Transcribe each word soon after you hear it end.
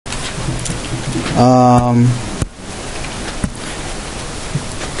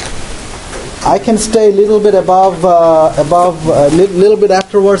I can stay a little bit above, little bit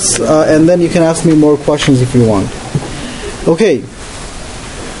afterwards, and then you can ask me more questions if you want. Okay.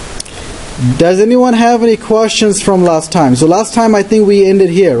 Does anyone have any questions from last time? So last time I think we ended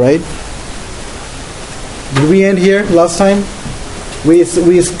here, right? Did we end here last time? We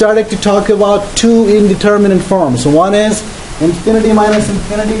started to talk about two indeterminate forms. So one is infinity minus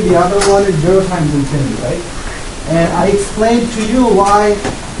infinity, the other one is 0 times infinity, right? And I explained to you why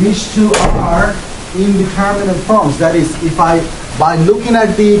these two are indeterminate forms. That is, if by looking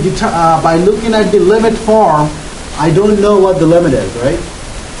at the limit form, I don't know what the limit is, right?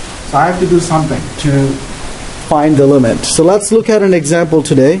 So I have to do something to find the limit. So let's look at an example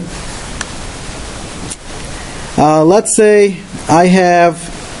today. Let's say I have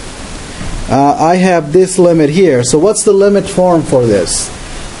this limit here. So what's the limit form for this?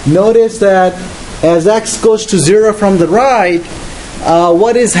 Notice that as x goes to 0 from the right,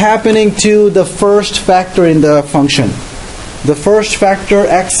 what is happening to the first factor in the function? The first factor,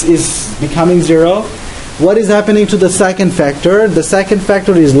 x, is becoming 0. What is happening to the second factor? The second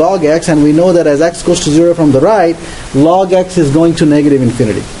factor is log x, and we know that as x goes to 0 from the right, log x is going to negative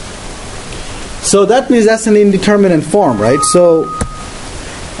infinity. So that means that's an indeterminate form, right? Well,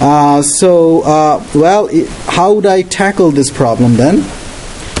 how would I tackle this problem then?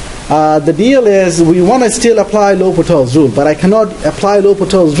 The deal is we want to still apply L'Hopital's rule, but I cannot apply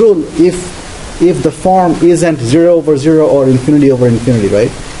L'Hopital's rule if the form isn't 0 over 0 or infinity over infinity,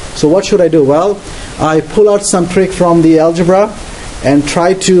 right? So what should I do? Well, I pull out some trick from the algebra and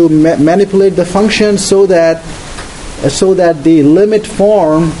try to manipulate the function so that the limit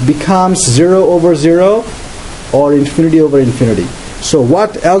form becomes 0 over 0 or infinity over infinity. So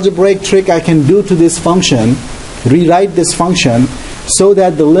what algebraic trick I can do to this function, rewrite this function, so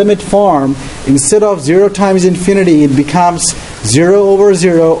that the limit form, instead of 0 times infinity, it becomes 0 over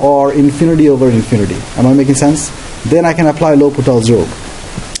 0 or infinity over infinity. Am I making sense? Then I can apply L'Hopital's rule.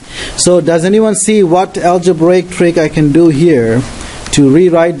 So does anyone see what algebraic trick I can do here to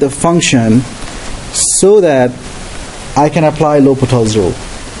rewrite the function so that I can apply L'Hopital's rule?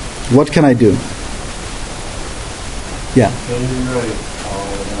 What can I do? Yeah. Can you write ln of x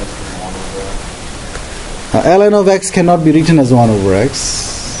as 1 over x? Ln of x cannot be written as 1 over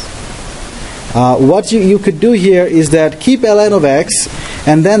x. What you could do here is that keep ln of x,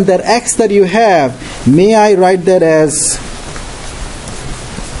 and then that x that you have, may I write that as,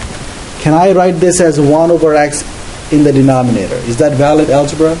 can I write this as 1 over x in the denominator? Is that valid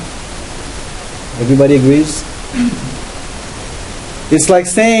algebra? Everybody agrees? It's like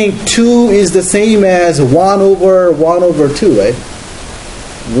saying 2 is the same as 1 over 2, right?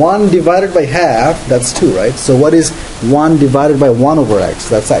 1 divided by half, that's 2, right? So what is 1 divided by 1 over x?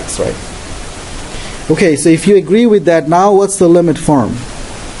 That's x, right? Okay, so if you agree with that, now what's the limit form?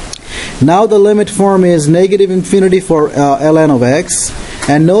 Now the limit form is negative infinity for ln of x.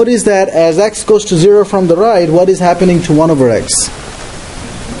 And notice that as x goes to 0 from the right, what is happening to 1 over x?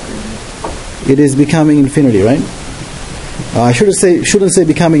 It is becoming infinity, right? I shouldn't say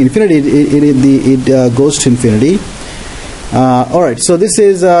becoming infinity. It goes to infinity. All right. So this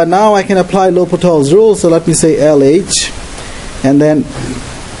is now I can apply L'Hopital's rule. So let me say LH, and then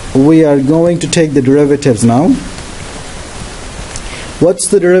we are going to take the derivatives now. What's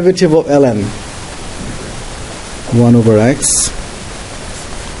the derivative of ln? 1 over x.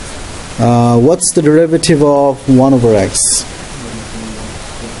 What's the derivative of 1 over x?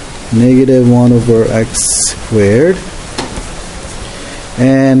 Negative 1 over x squared.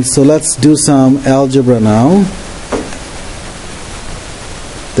 And so let's do some algebra now.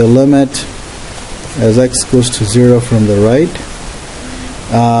 The limit as x goes to 0 from the right.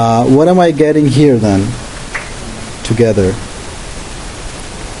 What am I getting here then together?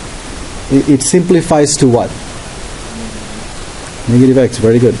 It simplifies to what? Negative x,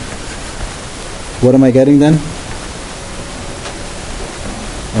 very good. What am I getting then?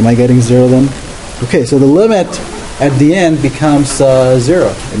 Am I getting 0 then? Okay, so the limit at the end becomes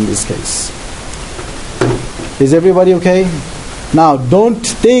 0 in this case. Is everybody okay? Now, don't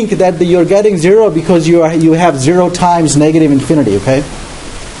think that you're getting 0 because you have 0 times negative infinity, okay?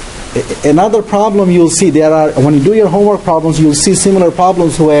 Another problem you'll see, when you do your homework problems, you'll see similar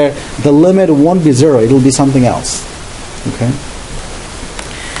problems where the limit won't be 0, it'll be something else. Okay?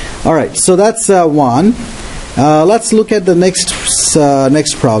 Alright, so that's one. Let's look at the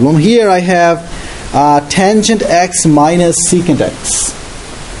next problem. Here I have tangent x minus secant x.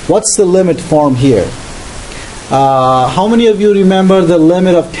 What's the limit form here? How many of you remember the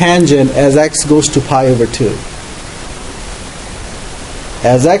limit of tangent as x goes to pi over 2?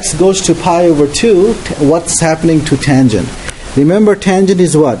 as x goes to pi over 2, what's happening to tangent? Remember, tangent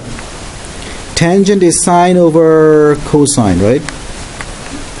is what? Tangent is sine over cosine, right?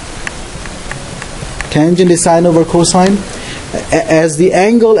 Tangent is sine over cosine. As the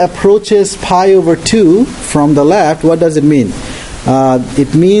angle approaches pi over 2 from the left, what does it mean?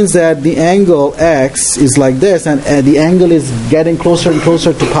 It means that the angle x is like this, and the angle is getting closer and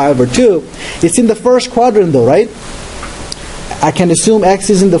closer to pi over 2. It's in the first quadrant though, right? I can assume x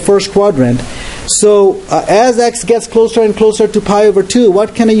is in the first quadrant. So as x gets closer and closer to pi over 2,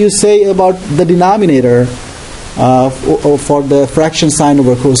 what can you say about the denominator for the fraction sine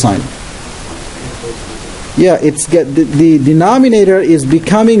over cosine? Yeah, the denominator is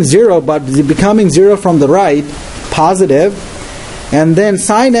becoming 0, but it's becoming 0 from the right, positive. And then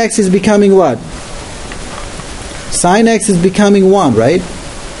sine x is becoming what? Sine x is becoming 1, right?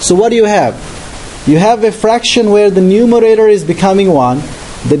 So what do you have? You have a fraction where the numerator is becoming 1,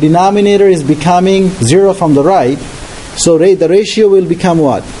 the denominator is becoming 0 from the right, so the ratio will become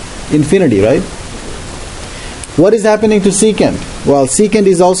what? Infinity, right? What is happening to secant? Well, secant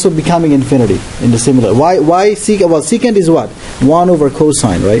is also becoming infinity in the similar. Why secant? Well, secant is what? 1 over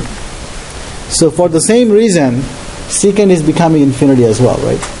cosine, right? So for the same reason, secant is becoming infinity as well,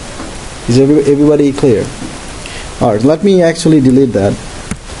 right? Is everybody clear? Alright, let me actually delete that.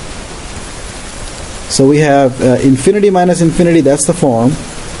 So we have infinity minus infinity, that's the form.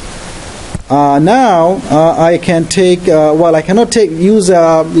 Now I can take, I cannot use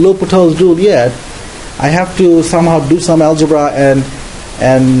L'Hopital's rule yet. I have to somehow do some algebra and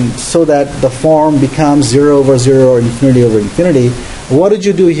so that the form becomes 0 over 0 or infinity over infinity. What did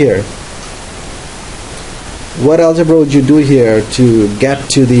you do here? What algebra would you do here to get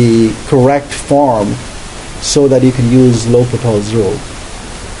to the correct form so that you can use L'Hopital's rule?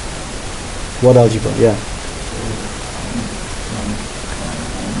 What algebra? Yeah.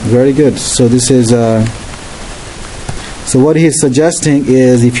 Very good. So this is so what he's suggesting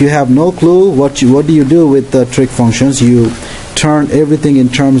is, if you have no clue, what do you do with the trig functions? You turn everything in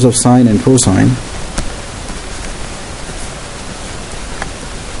terms of sine and cosine.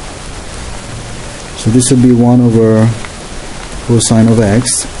 So this would be 1 over cosine of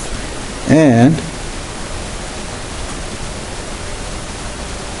x, and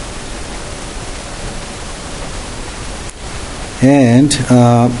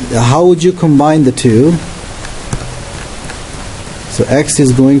how would you combine the two? So x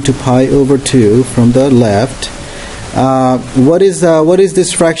is going to pi over 2 from the left. What is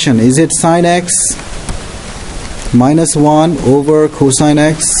this fraction? Is it sine x minus 1 over cosine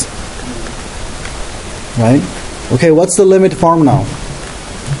x? Right? Okay, what's the limit form now?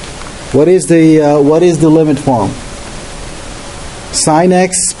 What is the limit form? Sine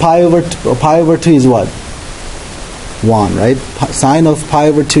x pi over 2 is what? 1, right? Sine of pi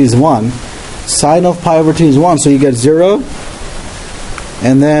over 2 is 1. Sine of pi over 2 is 1, so you get 0.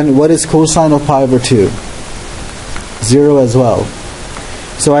 And then what is cosine of pi over 2? 0 as well.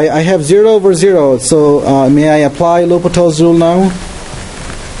 So I have 0 over 0. So may I apply L'Hopital's rule now?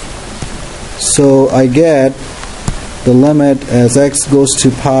 So I get the limit as x goes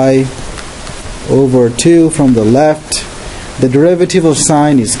to pi over 2 from the left. The derivative of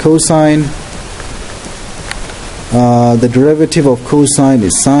sine is cosine. The derivative of cosine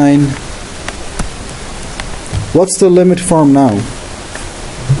is sine. What's the limit form now?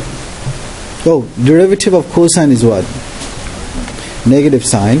 Oh, derivative of cosine is what? Negative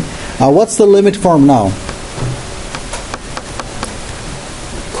sine. What's the limit form now?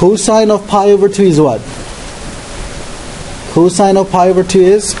 Cosine of pi over 2 is what? Cosine of pi over 2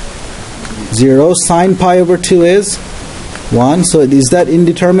 is 0. Sine pi over 2 is 1. So is that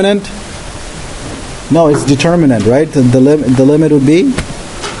indeterminate? No, it's determinate, right? The limit would be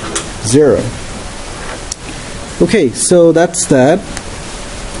 0. Okay, so that's that.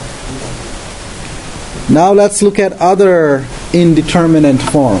 Now let's look at other indeterminate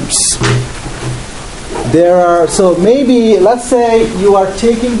forms. So maybe, let's say you are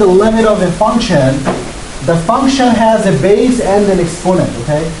taking the limit of a function. The function has a base and an exponent,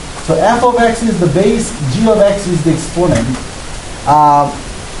 okay? So f of x is the base, g of x is the exponent.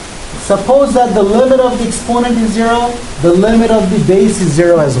 Suppose that the limit of the exponent is 0, the limit of the base is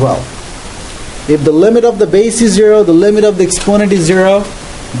 0 as well. If the limit of the base is 0, the limit of the exponent is 0,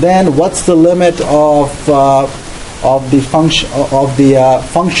 then what's the limit of the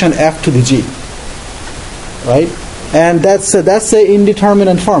function f to the g? Right? And that's the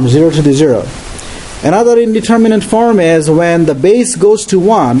indeterminate form, 0 to the 0. Another indeterminate form is when the base goes to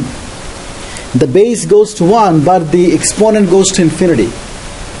 1, but the exponent goes to infinity.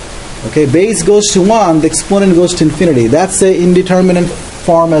 Okay, base goes to 1, the exponent goes to infinity. That's the indeterminate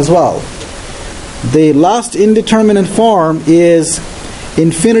form as well. The last indeterminate form is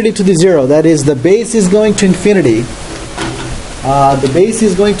infinity to the 0. That is, the base is going to infinity. The base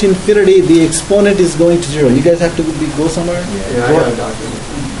is going to infinity. The exponent is going to 0. You guys have to go somewhere? Yeah, I got a document.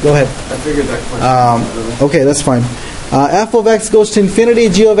 Go ahead. I figured that question. Okay, that's fine. F of x goes to infinity.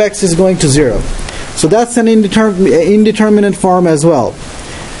 G of x is going to 0. So that's an indeterminate form as well.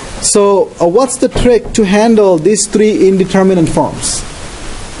 So what's the trick to handle these three indeterminate forms?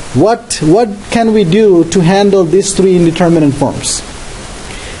 What can we do to handle these three indeterminate forms?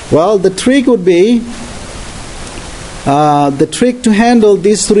 Well, the trick would be the trick to handle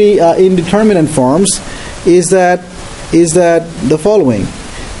these three indeterminate forms is that the following.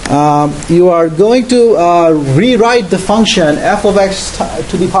 You are going to rewrite the function f of x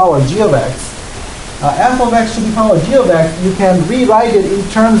to the power g of x. F of x to the power g of x, you can rewrite it in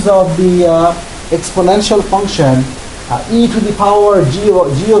terms of the exponential function e to the power g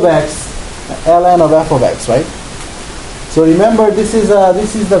of x ln of f of x, right? So remember, this is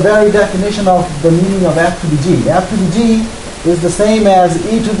the very definition of the meaning of f to the g. F to the g is the same as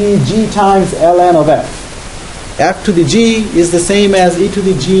e to the g times ln of f. F to the g is the same as e to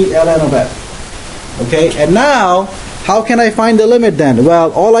the g ln of f. Okay, and now, how can I find the limit then?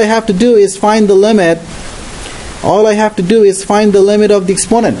 Well, all I have to do is find the limit. All I have to do is find the limit of the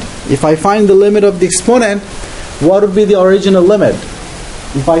exponent. If I find the limit of the exponent, what would be the original limit?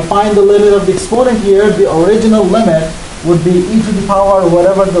 If I find the limit of the exponent here, the original limit would be e to the power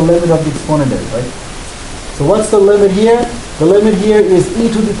whatever the limit of the exponent is, right? So what's the limit here? The limit here is e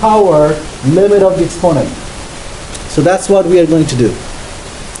to the power limit of the exponent. So that's what we are going to do.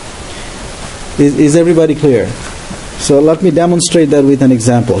 Is everybody clear? So let me demonstrate that with an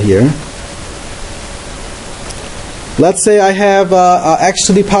example here. Let's say I have x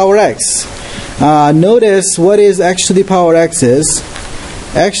to the power x. Notice what is x to the power x is.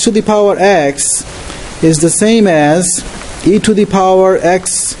 X to the power x is the same as e to the power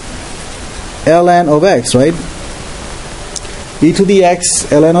x ln of x, right? E to the x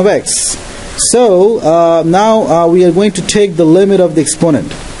ln of x. So now we are going to take the limit of the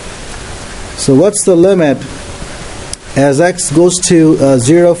exponent. So what's the limit as x goes to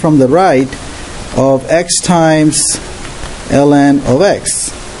 0 from the right of x times ln of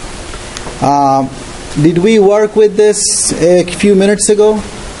x? Did we work with this a few minutes ago?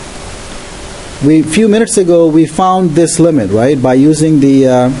 A few minutes ago we found this limit, right, by using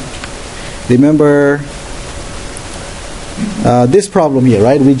the remember this problem here,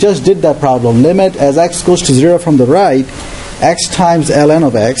 right? We just did that problem. Limit as x goes to 0 from the right, x times ln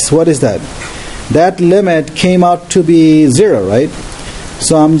of x. What is that? That limit came out to be 0, right?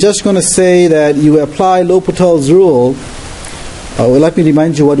 So I'm just going to say that you apply L'Hopital's rule. Well, let me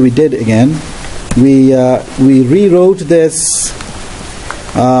remind you what we did again. We rewrote this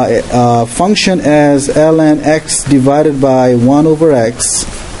function as ln x divided by 1 over x,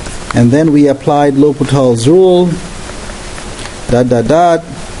 and then we applied L'Hopital's rule, ...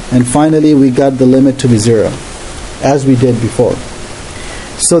 and finally we got the limit to be 0, as we did before.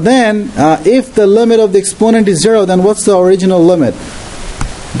 So then, if the limit of the exponent is 0, then what's the original limit?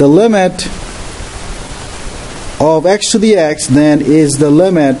 The limit of x to the x then is the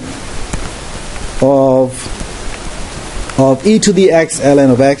limit of e to the x ln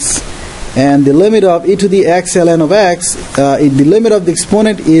of x, and the limit of e to the x ln of x, the limit of the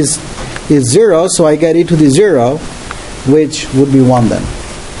exponent is 0, so I get e to the 0, which would be 1 then.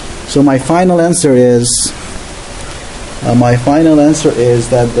 So my final answer is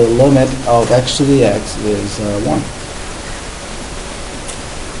that the limit of x to the x is 1.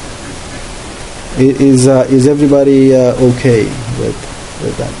 Is everybody okay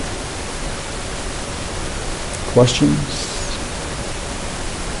with that? Questions?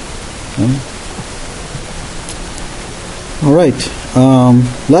 No? All right.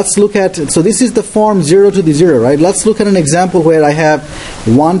 Let's look at. So this is the form 0 to the 0, right? Let's look at an example where I have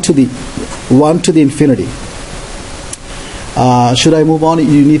 1 to the infinity. Should I move on?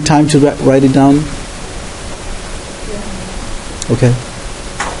 You need time to write it down? Yeah. Okay.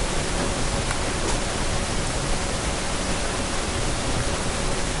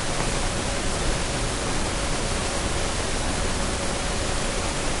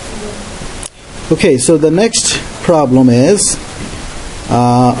 Okay, so the next problem is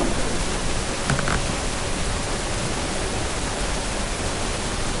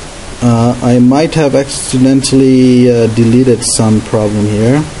I might have accidentally deleted some problem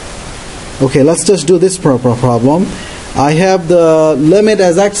here. Okay, let's just do this problem. I have the limit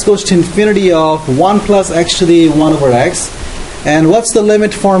as x goes to infinity of 1 plus x to the 1 over x. And what's the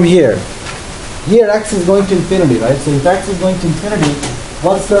limit form here? Here x is going to infinity, right? So if x is going to infinity,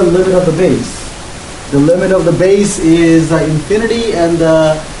 what's the limit of the base? The limit of the base is infinity, and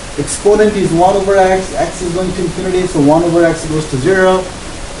the exponent is 1 over x. X is going to infinity, so 1 over x goes to 0.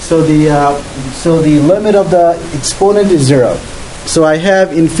 So the limit of the exponent is 0. So I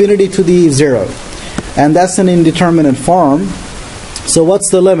have infinity to the 0, and that's an indeterminate form. So what's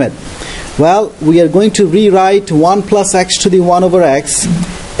the limit? Well, we are going to rewrite 1 plus x to the 1 over x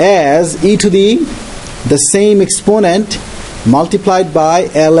as e to the same exponent multiplied by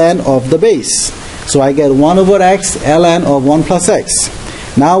ln of the base. So I get 1 over x ln of 1 plus x.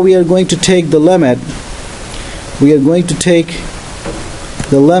 Now we are going to take the limit. We are going to take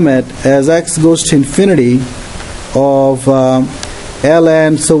the limit as x goes to infinity of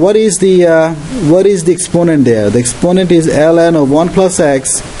ln. So what is the exponent there? The exponent is ln of 1 plus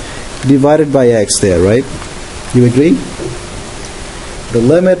x divided by x there, right? You agree? The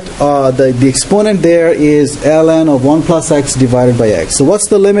limit, the exponent there is ln of 1 plus x divided by x. So what's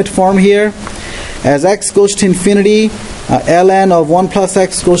the limit form here? As x goes to infinity, ln of 1 plus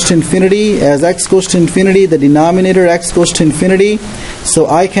x goes to infinity. As x goes to infinity, the denominator x goes to infinity. So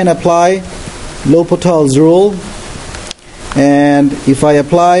I can apply L'Hopital's rule. And if I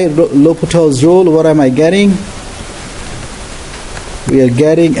apply L'Hopital's rule, what am I getting? We are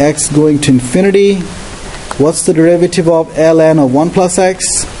getting x going to infinity. What's the derivative of ln of 1 plus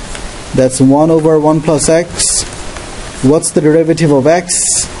x? That's 1 over 1 plus x. What's the derivative of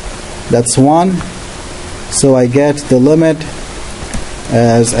x? That's 1. So I get the limit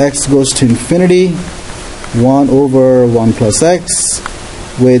as x goes to infinity, 1 over 1 plus x,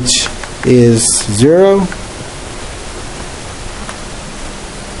 which is 0.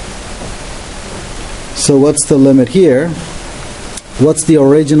 So what's the limit here? What's the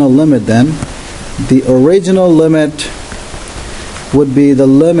original limit then? The original limit would be the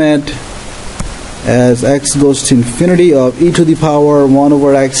limit as x goes to infinity of e to the power 1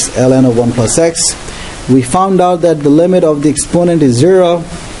 over x ln of 1 plus x. We found out that the limit of the exponent is 0,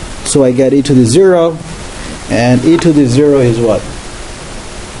 so I get e to the 0, and e to the 0 is what?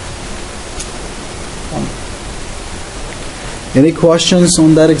 Any questions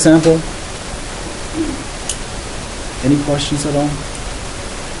on that example? Any questions at all?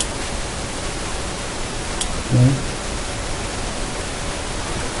 No?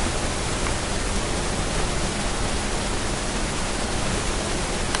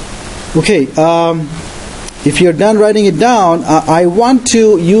 Okay, if you're done writing it down, I want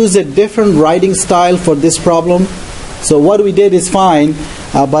to use a different writing style for this problem. So what we did is fine,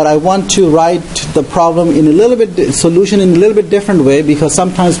 but I want to write the problem in a little bit, solution in a little bit different way, because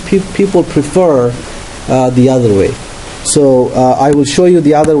sometimes people prefer the other way. So I will show you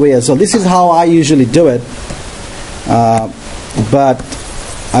the other way as well. This is how I usually do it, but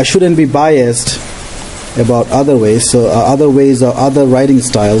I shouldn't be biased about other ways. So other ways or other writing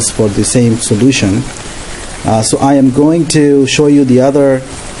styles for the same solution. So I am going to show you the other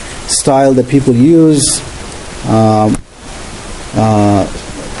style that people use.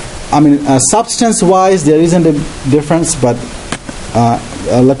 Substance-wise, there isn't a difference, but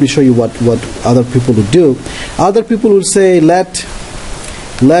let me show you what other people would do. Other people would say let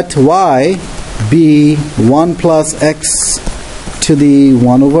y be 1 plus x to the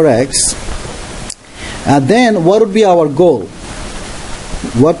 1 over x. Then what would be our goal?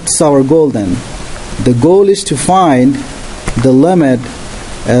 What's our goal then? The goal is to find the limit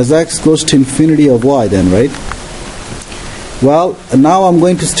as x goes to infinity of y then, right? Well, now I'm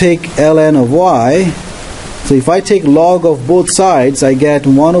going to take ln of y. So if I take log of both sides, I get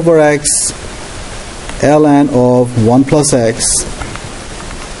 1 over x ln of 1 plus x.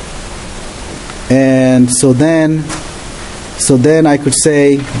 And so then I could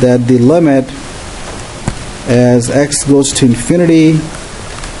say that the limit as x goes to infinity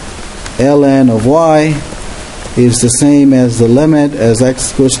ln of y is the same as the limit as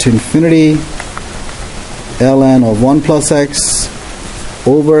x goes to infinity ln of 1 plus x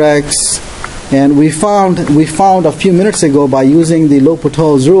over x. And we found a few minutes ago by using the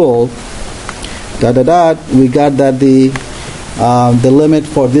L'Hopital's rule, we got that the limit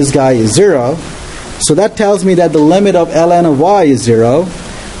for this guy is 0. So that tells me that the limit of ln of y is 0.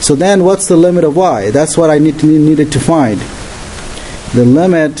 So then what's the limit of y? That's what I needed to find. The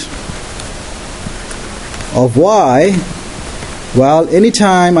limit of y, well,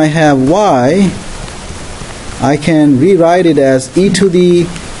 anytime I have y, I can rewrite it as e to the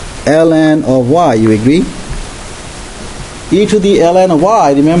ln of y. You agree? E to the ln of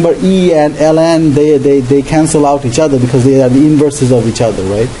y, remember e and ln, they cancel out each other because they are the inverses of each other,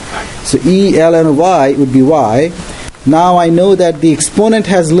 right? So e ln of y would be y. Now I know that the exponent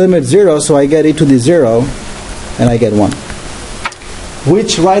has limit 0, so I get e to the 0, and I get 1.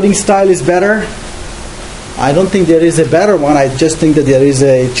 Which writing style is better? I don't think there is a better one. I just think that there is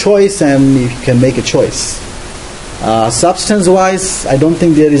a choice and you can make a choice. Substance-wise, I don't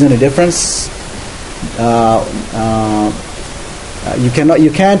think there is any difference. You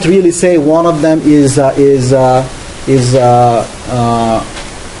can't really say one of them is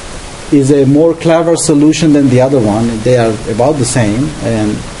a more clever solution than the other one. They are about the same,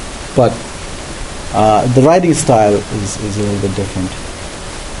 but the writing style is a little bit different.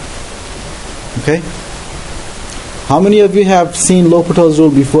 Okay. How many of you have seen L'Hopital's rule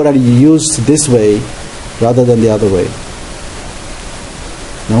before and you used this way rather than the other way?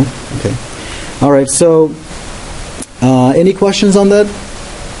 No? Okay. All right. So, any questions on that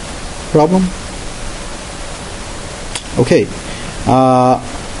problem? Okay.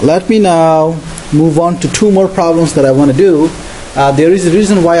 Let me now move on to two more problems that I want to do. There is a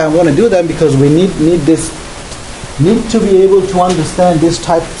reason why I want to do them, because we need to be able to understand these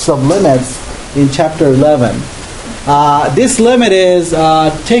types of limits in chapter 11. This limit is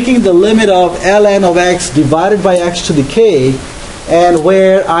taking the limit of ln of x divided by x to the k, and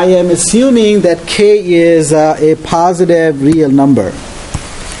where I am assuming that k is a positive real number.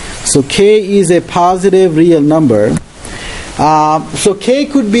 So k is a positive real number. So k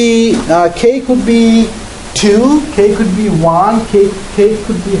could be 2, k could be 1, k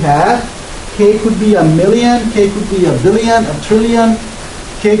could be half, k could be a million, k could be a billion, a trillion.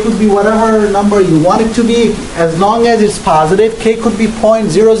 K could be whatever number you want it to be, as long as it's positive. K could be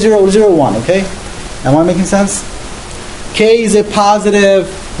 0.0001, okay? Am I making sense? K is a positive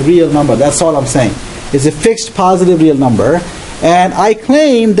real number. That's all I'm saying. It's a fixed positive real number. And I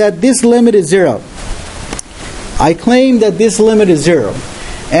claim that this limit is 0. I claim that this limit is 0.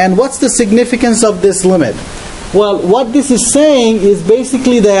 And what's the significance of this limit? Well, what this is saying is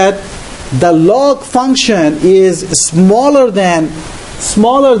basically that the log function is smaller than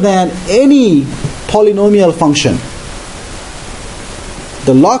any polynomial function.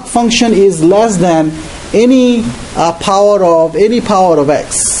 The log function is less than any power of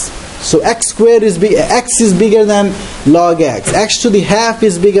x. So x squared is x is bigger than log x. X to the half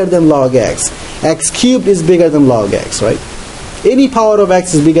is bigger than log x. X cubed is bigger than log x, right? Any power of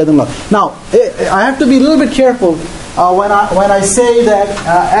x is bigger than log. Now, I have to be a little bit careful when I say that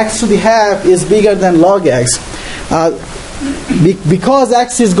x to the half is bigger than log x. Because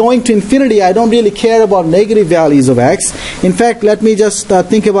x is going to infinity, I don't really care about negative values of x. In fact, let me just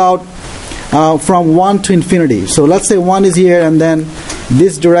think about from 1 to infinity. So let's say 1 is here, and then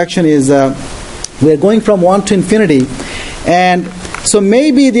this direction is, we're going from 1 to infinity. And so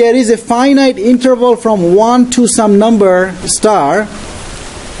maybe there is a finite interval from 1 to some number star.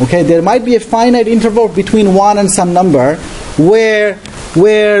 Okay, there might be a finite interval between 1 and some number where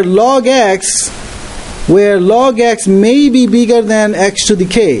log x may be bigger than x to the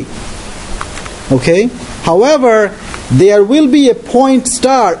k. Okay? However, there will be a point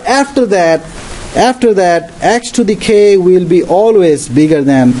star after that x to the k will be always bigger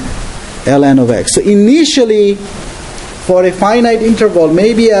than ln of x. So initially, for a finite interval,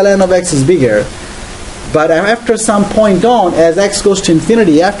 maybe ln of x is bigger, but after some point on, as x goes to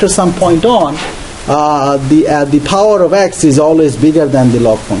infinity, after some point on, the power of x is always bigger than the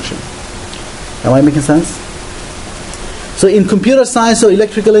log function. Am I making sense? So in computer science or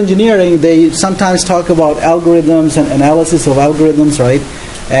electrical engineering, they sometimes talk about algorithms and analysis of algorithms, right?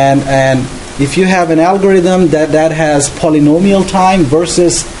 And if you have an algorithm that has polynomial time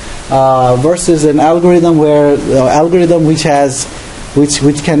versus an algorithm which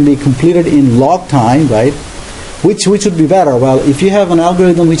can be completed in log time, right? Which would be better? Well, if you have an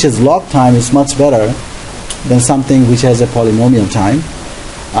algorithm which has log time, it's much better than something which has a polynomial time.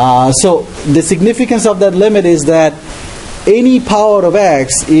 So the significance of that limit is that any power of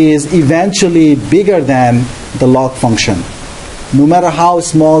x is eventually bigger than the log function, no matter how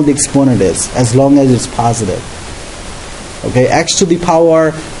small the exponent is, as long as it's positive. Okay, x to the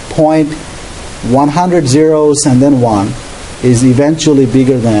power 0.100 zeros and then 1 is eventually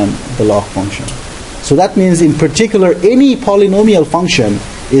bigger than the log function. So that means, in particular, any polynomial function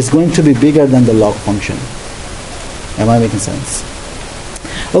is going to be bigger than the log function. Am I making sense?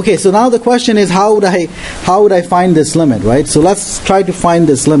 Okay, so now the question is, how would I find this limit, right? So let's try to find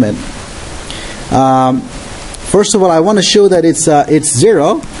this limit. First of all, I want to show that it's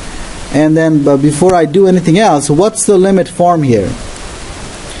 0, and then before I do anything else, what's the limit form here?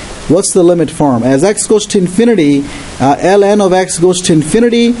 What's the limit form? As x goes to infinity, ln of x goes to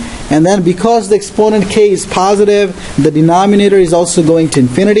infinity, and then because the exponent k is positive, the denominator is also going to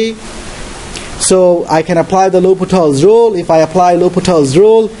infinity. So I can apply the L'Hopital's rule. If I apply L'Hopital's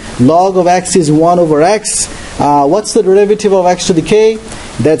rule, log of x is 1 over x. What's the derivative of x to the k?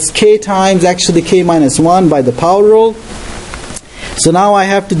 That's k times x to the k minus 1 by the power rule. So now I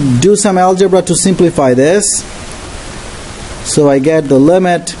have to do some algebra to simplify this. So I get the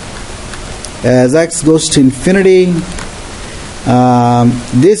limit as x goes to infinity.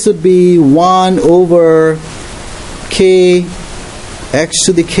 This would be 1 over k x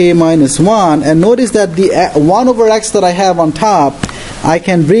to the k minus 1. And notice that the 1 over x that I have on top, I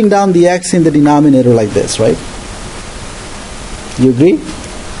can bring down the x in the denominator like this, right? You agree?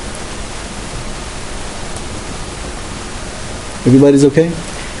 Everybody's okay?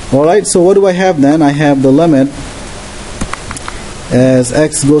 Alright, so what do I have then? I have the limit as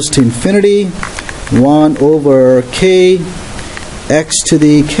x goes to infinity, 1 over k x to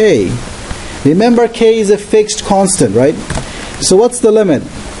the k. Remember, k is a fixed constant, right? So what's the limit?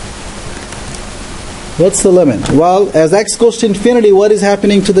 What's the limit? Well, as x goes to infinity, what is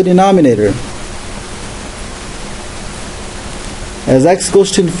happening to the denominator? As x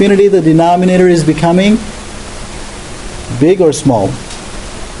goes to infinity, the denominator is becoming big or small?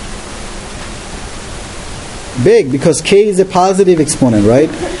 Big, because k is a positive exponent, right?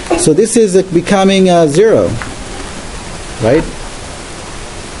 So this is becoming 0, right?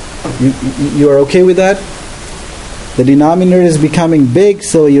 You are okay with that? The denominator is becoming big,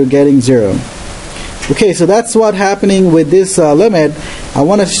 so you're getting 0. Okay, so that's what's happening with this limit. I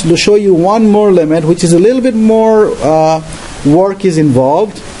want to show you one more limit, which is a little bit more work is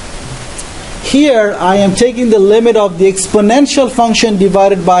involved. Here, I am taking the limit of the exponential function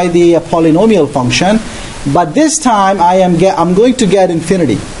divided by the polynomial function, but this time I'm going to get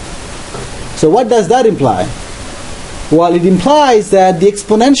infinity. So what does that imply? Well, it implies that the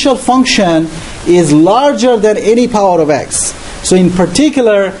exponential function is larger than any power of x. So in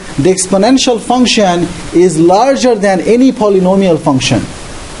particular, the exponential function is larger than any polynomial function.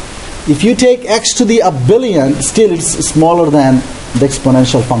 If you take x to the a billion, still it's smaller than the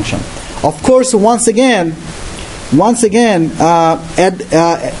exponential function. Of course, once again, there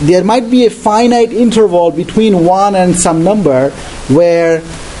might be a finite interval between 1 and some number where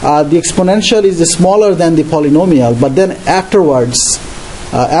the exponential is smaller than the polynomial, but then afterwards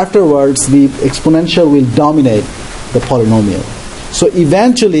the exponential will dominate the polynomial. So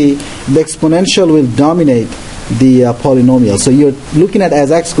eventually the exponential will dominate the polynomial. So you're looking at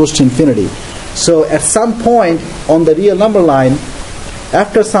as x goes to infinity. So at some point on the real number line,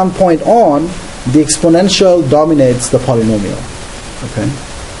 after some point on, the exponential dominates the polynomial. Okay.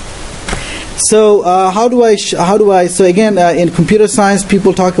 So so again, in computer science,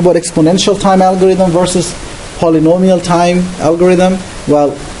 people talk about exponential time algorithm versus polynomial time algorithm.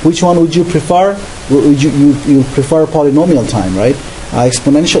 Well, which one would you prefer? You prefer polynomial time, right?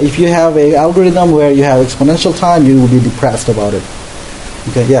 Exponential. If you have an algorithm where you have exponential time, you will be depressed about it.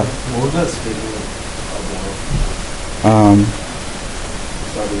 Okay. Yeah. What was that statement about?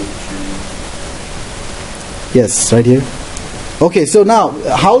 Yes, right here. Okay, so now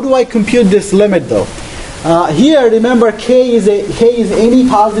how do I compute this limit though? Here, remember, k is any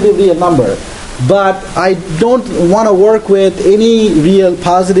positive real number, but I don't want to work with any real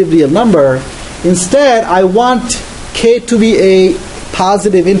positive real number. Instead, I want k to be a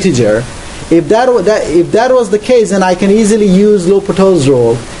positive integer. If that was the case, then I can easily use L'Hopital's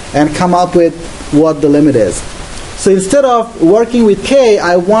rule and come up with what the limit is. So instead of working with k,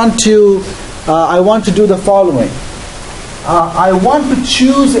 I want to do the following. I want to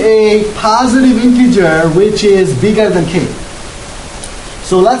choose a positive integer which is bigger than k.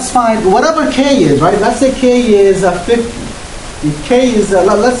 So let's find whatever k is, right? Let's say k is 50. If k is,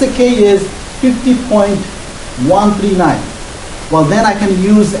 let's say k is 50.139. Well, then I can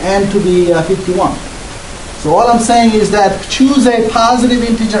use n to the 51. So all I'm saying is that choose a positive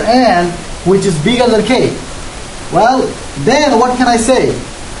integer n which is bigger than k. Well, then what can I say?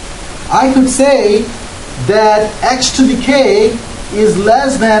 I could say that x to the k is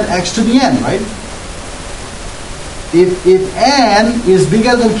less than x to the n, right? If n is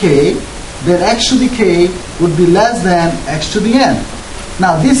bigger than k, then x to the k would be less than x to the n.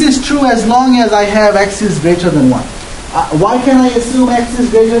 Now this is true as long as I have x is greater than 1. Why can I assume x is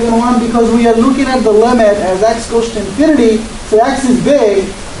greater than 1? Because we are looking at the limit as x goes to infinity, so x is big,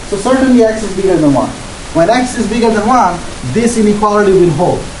 so certainly x is bigger than 1. When x is bigger than 1, this inequality will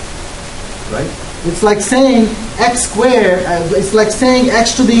hold. Right? It's like saying x squared, it's like saying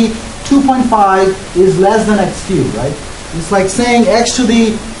x to the 2.5 is less than x cubed, right? It's like saying x to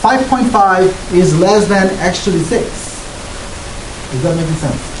the 5.5 is less than x to the 6. Is that making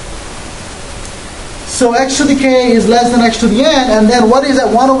sense? So x to the k is less than x to the n, and then what is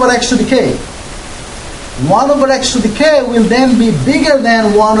that 1 over x to the k? 1 over x to the k will then be bigger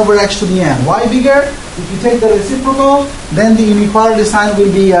than 1 over x to the n. Why bigger? If you take the reciprocal, then the inequality sign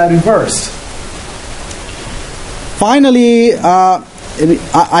will be reversed. Finally,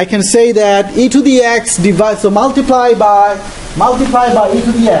 I can say that e to the x so multiply by e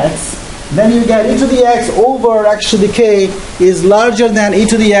to the x, then you get e to the x over x to the k is larger than e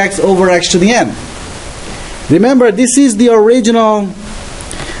to the x over x to the n. Remember, this is the original,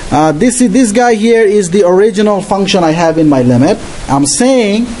 this guy here is the original function I have in my limit. I'm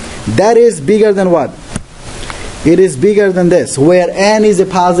saying that is bigger than what? It is bigger than this, where n is a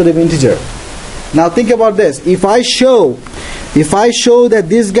positive integer. Now think about this. If I show that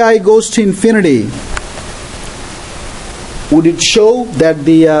this guy goes to infinity, would it show that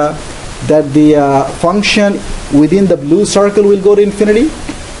the function within the blue circle will go to infinity?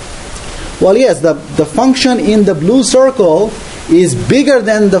 Well, yes, the function in the blue circle is bigger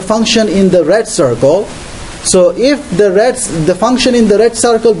than the function in the red circle. So if the function in the red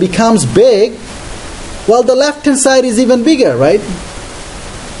circle becomes big, well, the left hand side is even bigger, right?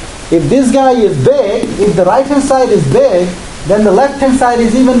 If this guy is big, if the right hand side is big, then the left hand side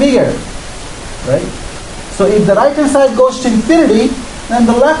is even bigger, right? So if the right hand side goes to infinity, then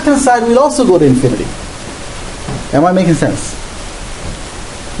the left hand side will also go to infinity. Am I making sense?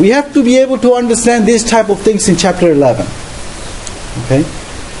 We have to be able to understand these type of things in chapter 11. Okay?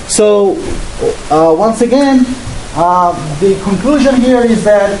 So once again, the conclusion here is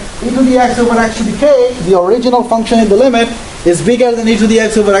that e to the x over x to the k, the original function in the limit, is bigger than e to the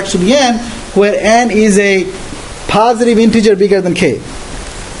x over x to the n, where n is a positive integer bigger than k.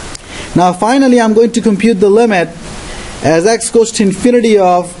 Now finally, I'm going to compute the limit as x goes to infinity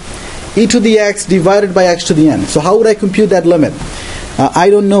of e to the x divided by x to the n. So how would I compute that limit? I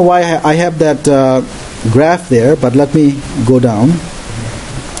don't know why I have that graph there, but let me go down.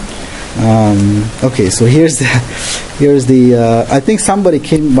 Okay, so here's the I think somebody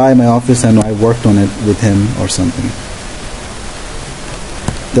came by my office and I worked on it with him or something.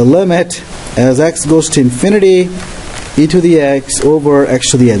 The limit as x goes to infinity, e to the x over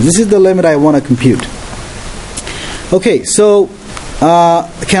x to the n. This is the limit I want to compute. Okay, so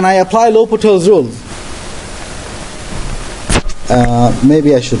can I apply L'Hopital's rule?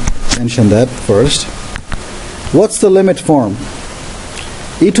 Maybe I should mention that first. What's the limit form?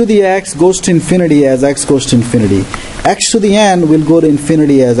 E to the x goes to infinity as x goes to infinity. X to the n will go to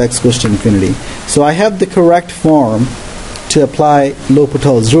infinity as x goes to infinity. So I have the correct form to apply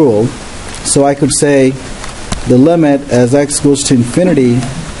L'Hopital's rule. So I could say the limit as x goes to infinity.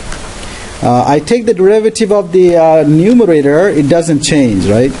 I take the derivative of the numerator, it doesn't change,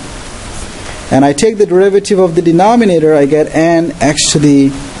 right? And I take the derivative of the denominator, I get n x to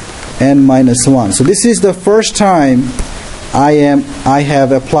the n minus 1. So this is the first time I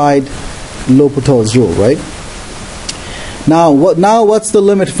have applied L'Hopital's rule, right? Now what's the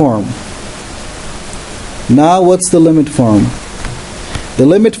limit form? Now what's the limit form? The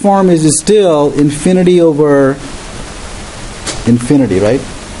limit form is still infinity over infinity, right?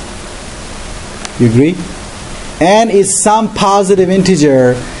 You agree? N is some positive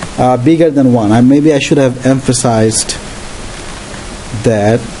integer bigger than 1. Maybe I should have emphasized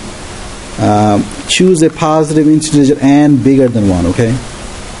that. Choose a positive integer n bigger than 1, okay?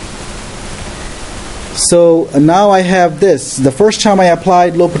 So now I have this. The first time I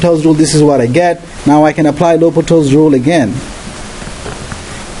applied L'Hopital's rule, this is what I get. Now I can apply L'Hopital's rule again.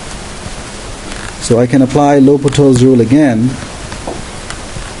 So I can apply L'Hopital's rule again.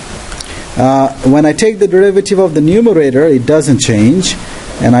 When I take the derivative of the numerator, it doesn't change.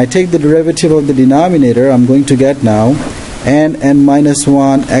 And I take the derivative of the denominator, I'm going to get now n minus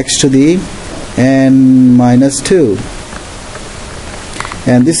 1 x to the n minus 2.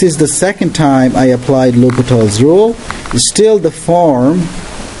 And this is the second time I applied L'Hopital's rule. Still the form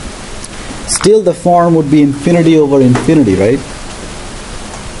would be infinity over infinity, right?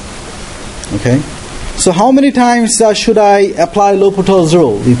 Okay. So how many times should I apply L'Hopital's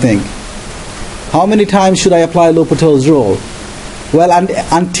rule, do you think? How many times should I apply L'Hopital's rule? Well,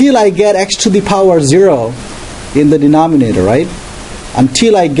 until I get x to the power 0 in the denominator, right?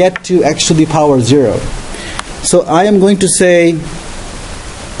 Until I get to x to the power 0. So I am going to say,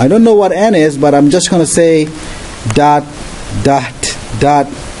 I don't know what n is, but I'm just going to say dot,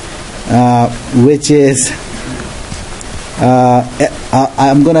 which is,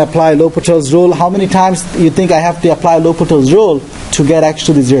 I'm going to apply L'Hopital's rule. How many times do you think I have to apply L'Hopital's rule to get x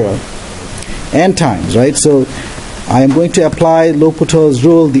to the 0? N times, right? So I am going to apply L'Hopital's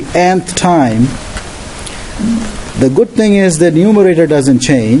rule the nth time. The good thing is the numerator doesn't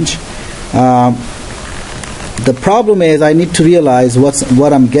change. The problem is I need to realize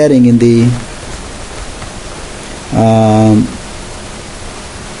what I'm getting in the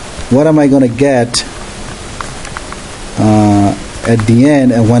what am I going to get at the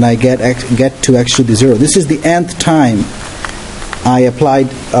end, and when I get to x to the 0? This is the nth time I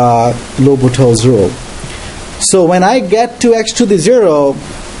applied L'Hopital's rule. So when I get to x to the 0,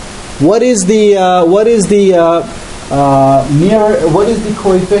 what is the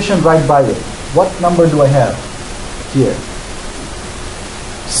coefficient right by it? What number do I have here?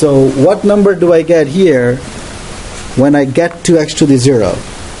 So what number do I get here when I get to x to the 0?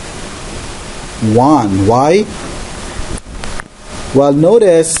 1. Why? Well,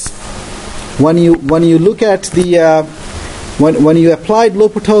 notice when you look at the when you applied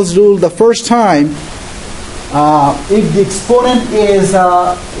L'Hopital's rule the first time, if the exponent is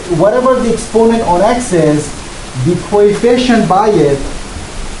whatever the exponent on x is, the coefficient by it,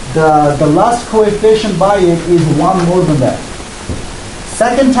 the last coefficient by it is 1 more than that.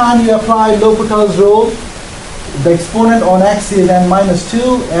 Second time you apply L'Hopital's rule, the exponent on x is n minus 2,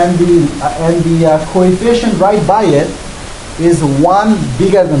 and the coefficient right by it is 1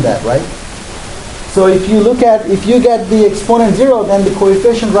 bigger than that, right? So if you get the exponent 0, then the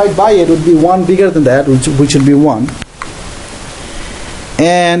coefficient right by it would be 1 bigger than that, which would be 1.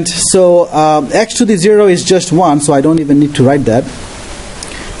 And so x to the 0 is just 1, so I don't even need to write that.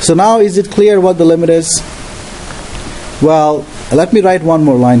 So now is it clear what the limit is? Well, let me write one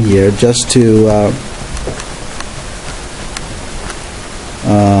more line here just to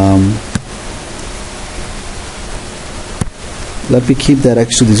let me keep that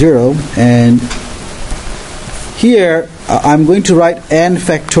x to the 0, and here I'm going to write n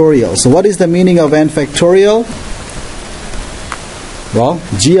factorial. So what is the meaning of n factorial? Well,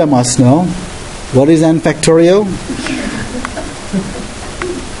 Gia must know. What is n factorial?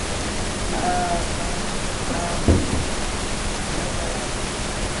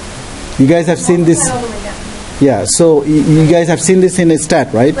 You guys have seen this? Yeah, so you guys have seen this in a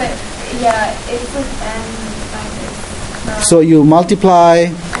stat, right? But, yeah, it's with n minus. So you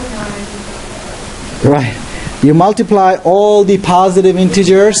multiply, right? You multiply all the positive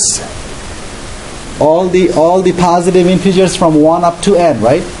integers, all the positive integers from 1 up to n,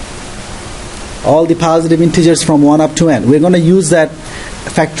 right? All the positive integers from 1 up to n. We're going to use that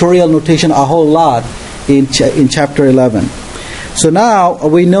factorial notation a whole lot in chapter 11. So now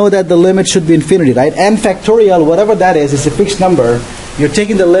we know that the limit should be infinity, right? N factorial, whatever that is a fixed number. You're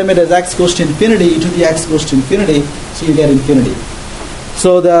taking the limit as x goes to infinity, e to the x goes to infinity, so you get infinity.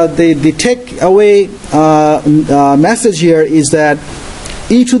 So the takeaway message here is that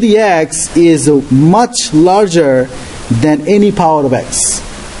e to the x is much larger than any power of x,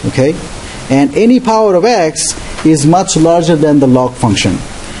 okay? And any power of x is much larger than the log function.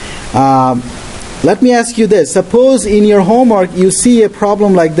 Let me ask you this. Suppose in your homework you see a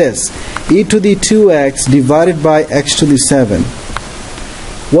problem like this. E to the 2x divided by x to the 7.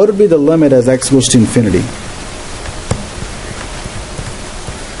 What would be the limit as x goes to infinity?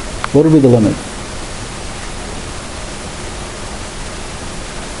 What would be the limit?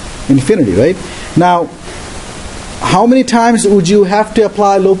 Infinity, right? Now, how many times would you have to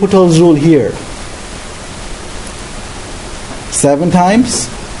apply L'Hopital's rule here? 7 times?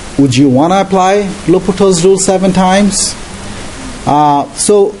 Would you want to apply L'Hopital's rule 7 times?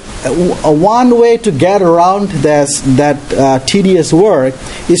 So one way to get around that tedious work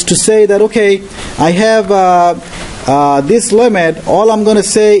is to say that, okay, I have this limit. All I'm going to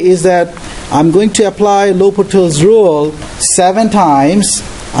say is that I'm going to apply L'Hopital's rule 7 times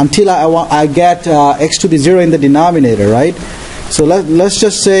until I get x to the 0 in the denominator, right? So let's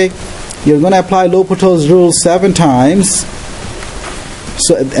just say you're going to apply L'Hopital's rule 7 times.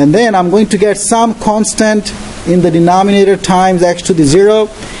 So, and then I'm going to get some constant in the denominator times x to the 0.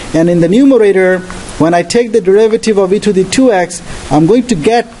 And in the numerator, when I take the derivative of e to the 2x, I'm going to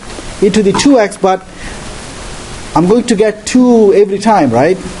get e to the 2x, but I'm going to get 2 every time,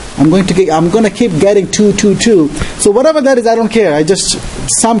 right? I'm going to keep getting 2, 2, 2. So whatever that is, I don't care. I just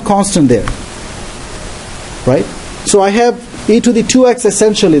some constant there, right? So I have e to the 2x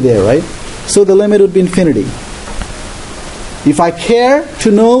essentially there, right? So the limit would be infinity. If I care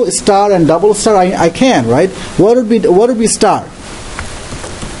to know star and double star, I can, right? What would be star?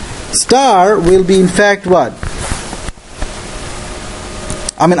 Star will be in fact what?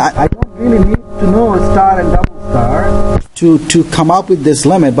 I mean, I don't really need to know star and double star to come up with this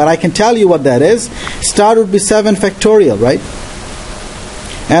limit, but I can tell you what that is. Star would be 7 factorial, right?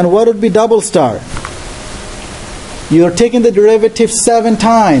 And what would be double star? You're taking the derivative 7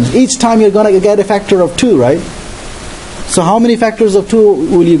 times. Each time you're going to get a factor of 2, right? So how many factors of 2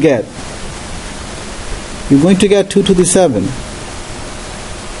 will you get? You're going to get 2 to the 7.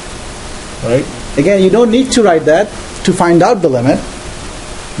 Right? Again, you don't need to write that to find out the limit,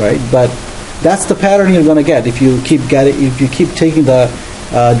 right? But that's the pattern you're going to get if you keep taking the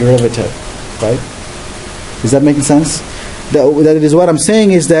derivative, right? Is that making sense? That is what I'm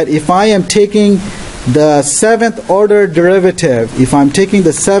saying is that if I am taking the 7th order derivative, if I'm taking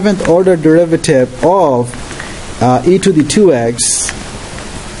the 7th order derivative of e to the 2x,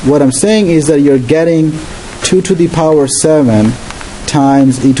 what I'm saying is that you're getting 2 to the power 7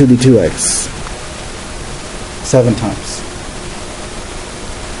 times e to the 2x. 7 times.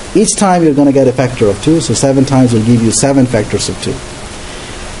 Each time you're going to get a factor of 2, so 7 times will give you 7 factors of 2.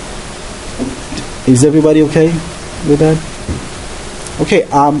 Is everybody okay with that? Okay,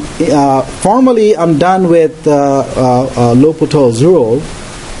 formally I'm done with L'Hopital's rule.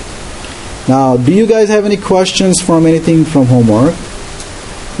 Now, do you guys have any questions from anything from homework?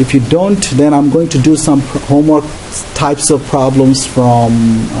 If you don't, then I'm going to do some homework types of problems from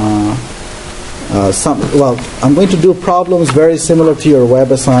I'm going to do problems very similar to your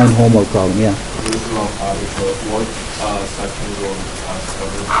web assigned homework problem. Yeah.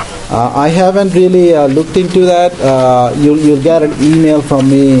 I haven't really looked into that. You'll get an email from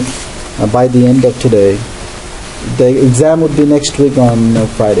me by the end of today. The exam would be next week on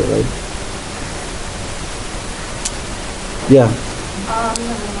Friday, right? Yeah.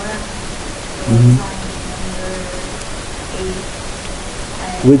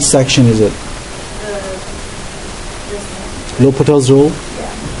 Which section is it? L'Hopital's rule? Yeah.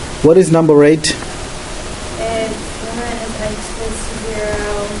 What is number 8? It's limit as x goes to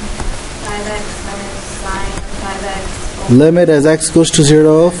 0, 5x over Limit as x goes to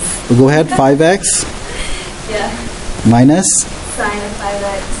 0. Go ahead, 5x. yeah. Minus Sine of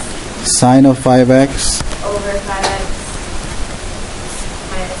 5x sine of 5x over 5x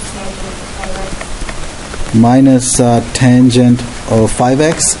minus tangent of 5x. minus tangent of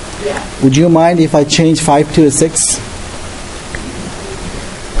 5x. Yeah. Would you mind if I change 5 to a 6?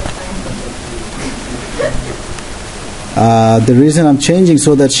 The reason I'm changing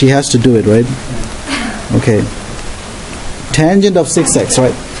so that she has to do it, right? Okay. Tangent of 6x,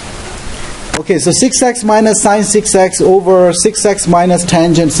 right? Okay, so 6x minus sine 6x over 6x minus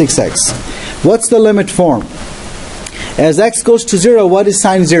tangent 6x. What's the limit form? As x goes to 0, what is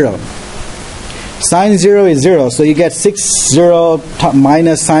sine 0? Sine 0 is 0, so you get 0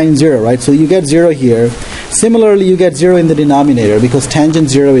 minus sine 0, right? So you get 0 here. Similarly, you get 0 in the denominator because tangent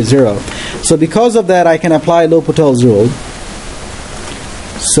 0 is 0. So because of that, I can apply L'Hopital's rule.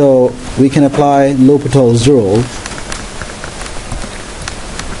 So we can apply L'Hopital's rule.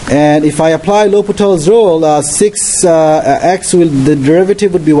 And if I apply L'Hopital's rule, 6x the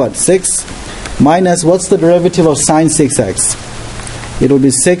derivative would be what? 6 minus, what's the derivative of sine 6x? It will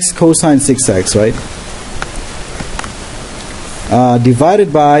be 6 cosine 6x, right?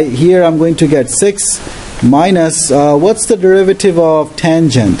 Divided by, here I'm going to get 6 minus, what's the derivative of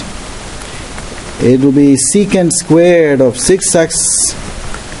tangent? It will be secant squared of 6x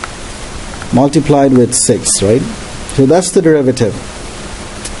multiplied with 6, right? So that's the derivative.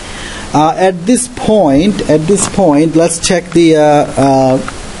 At this point, let's check the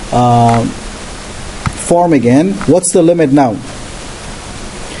form again. What's the limit now?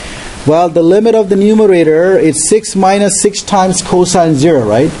 Well, the limit of the numerator is 6 minus 6 times cosine 0,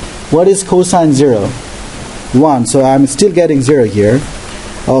 right? What is cosine 0? 1. So I'm still getting 0 here.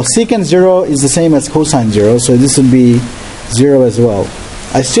 Secant 0 is the same as cosine 0, so this would be 0 as well.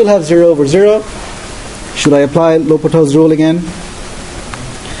 I still have 0 over 0. Should I apply L'Hopital's rule again?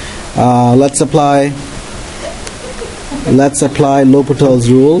 Let's apply L'Hopital's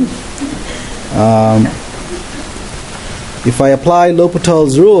rule. If I apply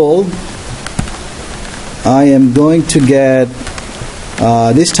L'Hopital's rule, I am going to get,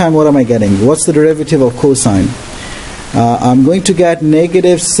 this time what am I getting? What's the derivative of cosine? I'm going to get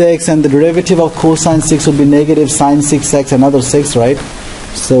negative 6, and the derivative of cosine 6 will be negative sine 6x, another 6, right?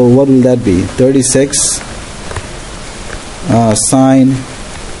 So what will that be? 36 sine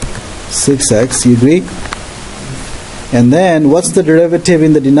 6x, you agree? And then what's the derivative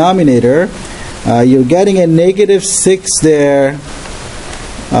in the denominator? You're getting a negative 6 there.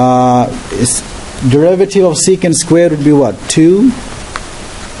 Derivative of secant squared would be what? 2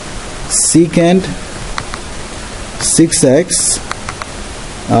 secant 6x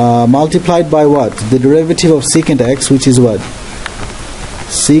multiplied by what? The derivative of secant x, which is what?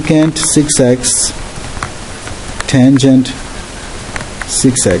 Secant 6x tangent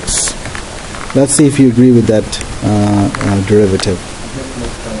 6x. Let's see if you agree with that derivative.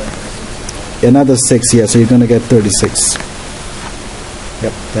 Another 6, yeah, so you're going to get 36.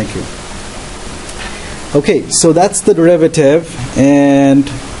 Yep, thank you. Okay, so that's the derivative,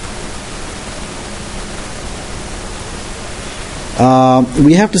 and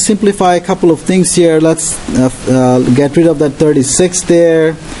We have to simplify a couple of things here. Let's get rid of that 36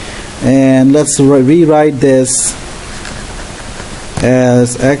 there, and let's rewrite this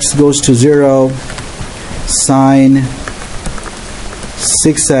as x goes to 0 sine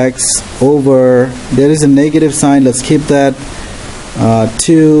 6x over, there is a negative sign, let's keep that,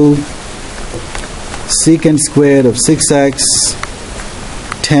 2 secant squared of 6x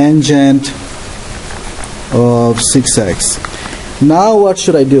tangent of 6x. Now what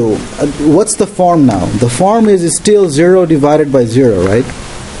should I do? What's the form now? The form is still 0 divided by 0, right?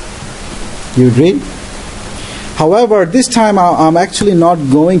 You agree? However, this time I'm actually not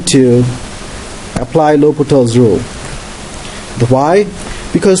going to apply L'Hopital's rule. Why?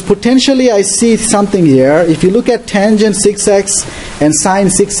 Because potentially I see something here. If you look at tangent 6x and sine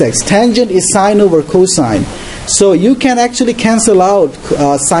 6x, tangent is sine over cosine. So you can actually cancel out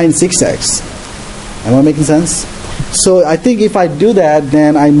sine 6x. Am I making sense? So I think if I do that,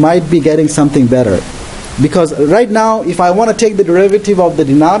 then I might be getting something better. Because right now, if I want to take the derivative of the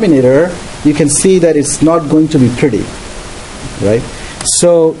denominator, you can see that it's not going to be pretty. Right?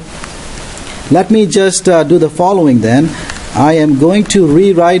 So let me just do the following then. I am going to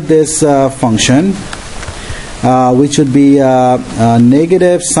rewrite this function, which would be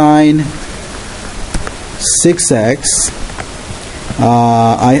negative sine 6x.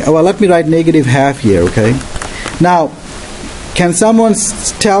 Well, let me write negative half here, okay? Now, can someone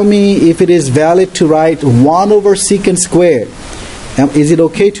tell me if it is valid to write 1 over secant squared? Is it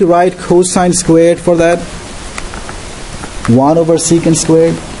okay to write cosine squared for that? 1 over secant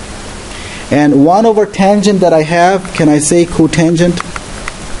squared? And 1 over tangent that I have, can I say cotangent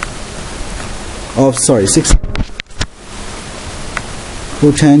of, 6,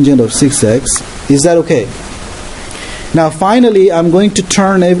 cotangent of 6x. Is that okay? Now finally, I'm going to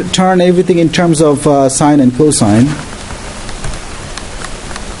turn everything in terms of sine and cosine.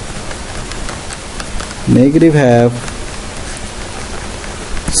 Negative half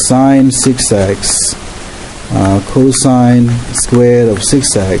sine 6x cosine squared of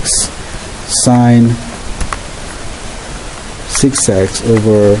 6x sine 6x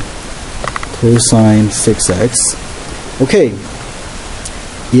over cosine 6x. Okay.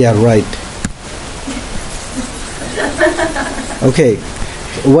 Yeah, right. Okay.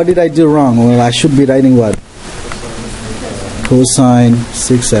 What did I do wrong? Well, I should be writing what? Cosine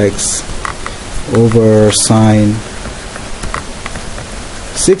 6x over sine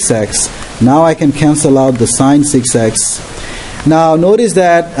 6x. Now I can cancel out the sine 6x. Now notice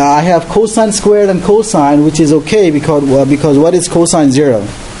that I have cosine squared and cosine, which is okay because what is cosine 0?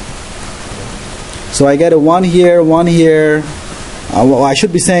 So I get a 1 here, 1 here. Well, I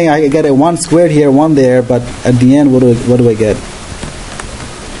should be saying I get a 1 squared here, 1 there, but at the end, what do I get?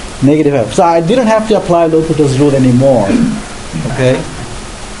 Negative half. So I didn't have to apply L'Hopital's rule anymore. Okay?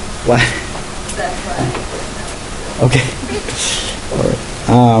 Why? Okay. All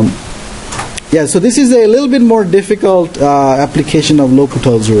right. Yeah, so this is a little bit more difficult application of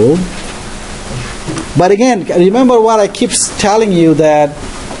L'Hopital's rule. But again, remember what I keep telling you, that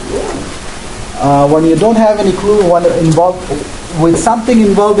when you don't have any clue with something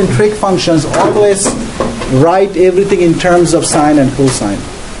involved in trig functions, always write everything in terms of sine and cosine.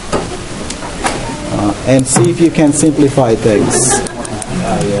 And see if you can simplify things.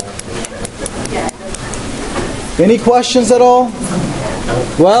 Any questions at all?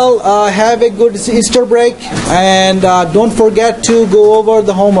 Well, have a good Easter break, and don't forget to go over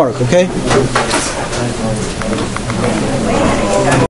the homework, okay?